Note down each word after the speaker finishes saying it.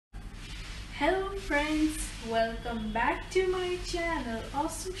Hello friends, welcome back to my channel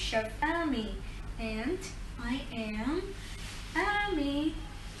Awesome Chef Amy, and I am Amy.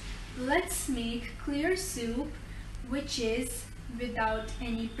 Let's make clear soup which is without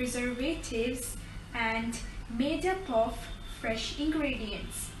any preservatives and made up of fresh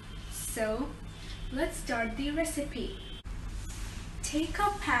ingredients. So let's start the recipe. Take a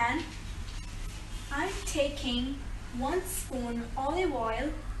pan. I'm taking 1 spoon olive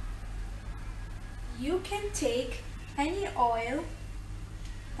oil. You can take any oil,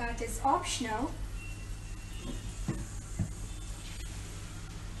 that is optional.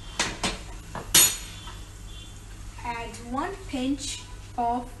 Add 1 pinch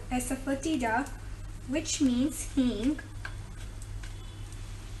of asafoetida, which means hing.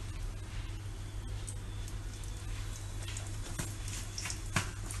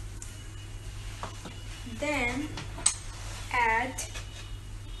 Then add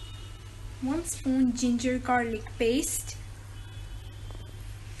 1 spoon ginger garlic paste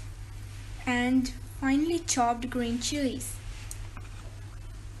and finely chopped green chilies.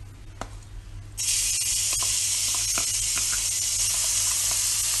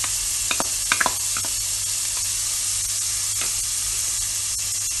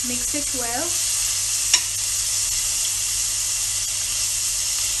 Mix it well.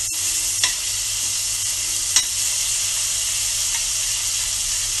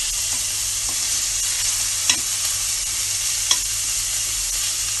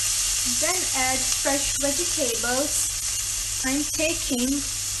 Then add fresh vegetables. I'm taking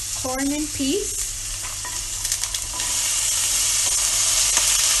corn and peas.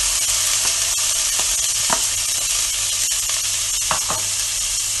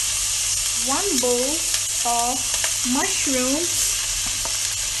 One bowl of mushrooms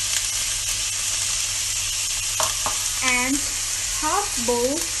and half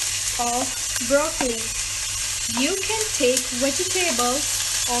bowl of broccoli. You can take vegetables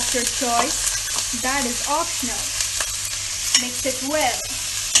of your choice, that is optional. Mix it well.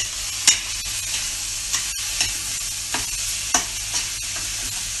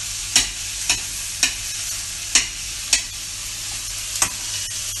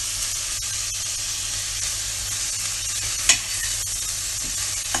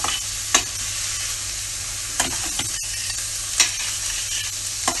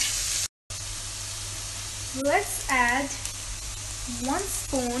 Let's add 1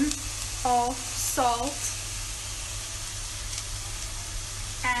 spoon of salt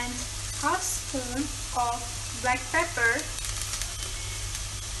and half spoon of black pepper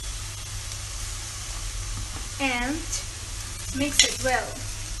and mix it well.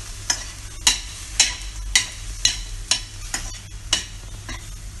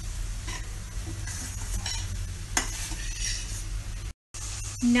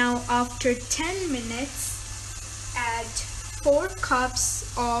 Now after 10 minutes, add 4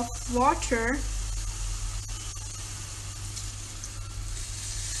 cups of water .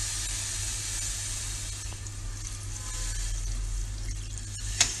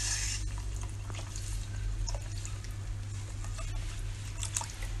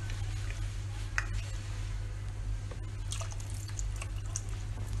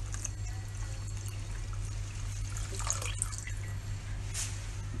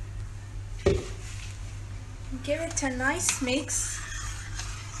 Give it a nice mix.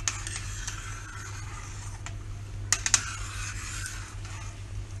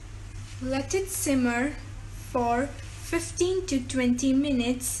 Let it simmer for 15 to 20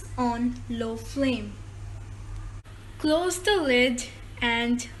 minutes on low flame. Close the lid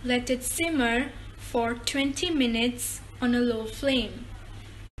and let it simmer for 20 minutes on a low flame.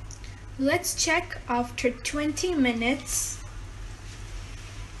 Let's check after 20 minutes.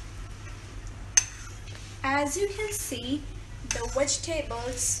 As you can see, the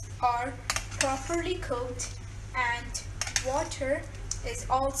vegetables are properly cooked and water is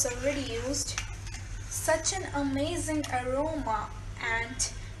also reduced. Such an amazing aroma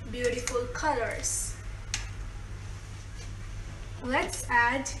and beautiful colors. Let's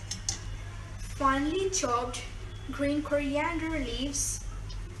add finely chopped green coriander leaves .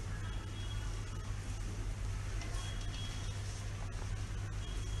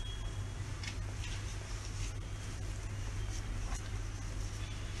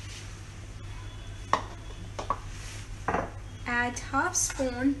 Add half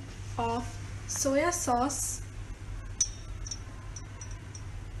spoon of soya sauce .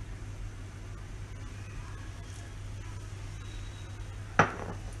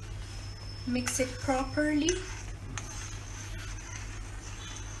 Mix it properly.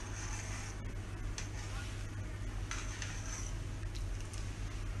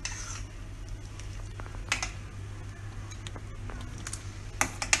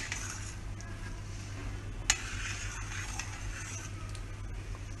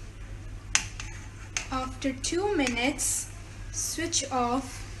 After 2 minutes, switch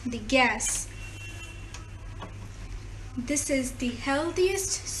off the gas. This is the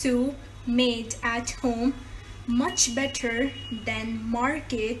healthiest soup made at home, much better than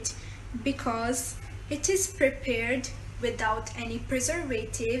market because it is prepared without any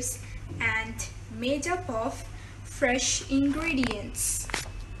preservatives and made up of fresh ingredients.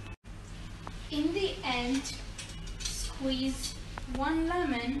 In the end, squeeze 1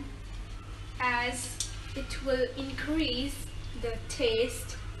 lemon as it will increase the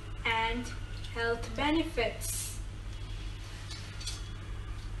taste and health benefits.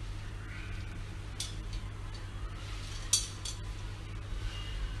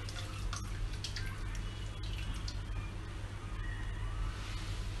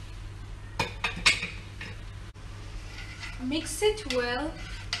 Mix it well.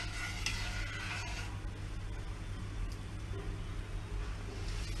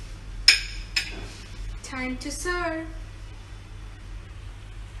 Time to serve.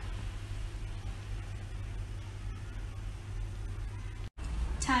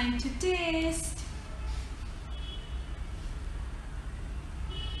 Time to taste.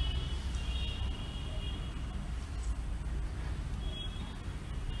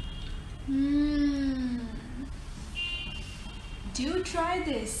 Do try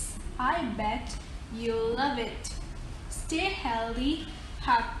this. I bet you'll love it. Stay healthy,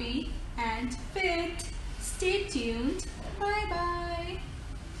 happy, and fit. Stay tuned. Bye bye.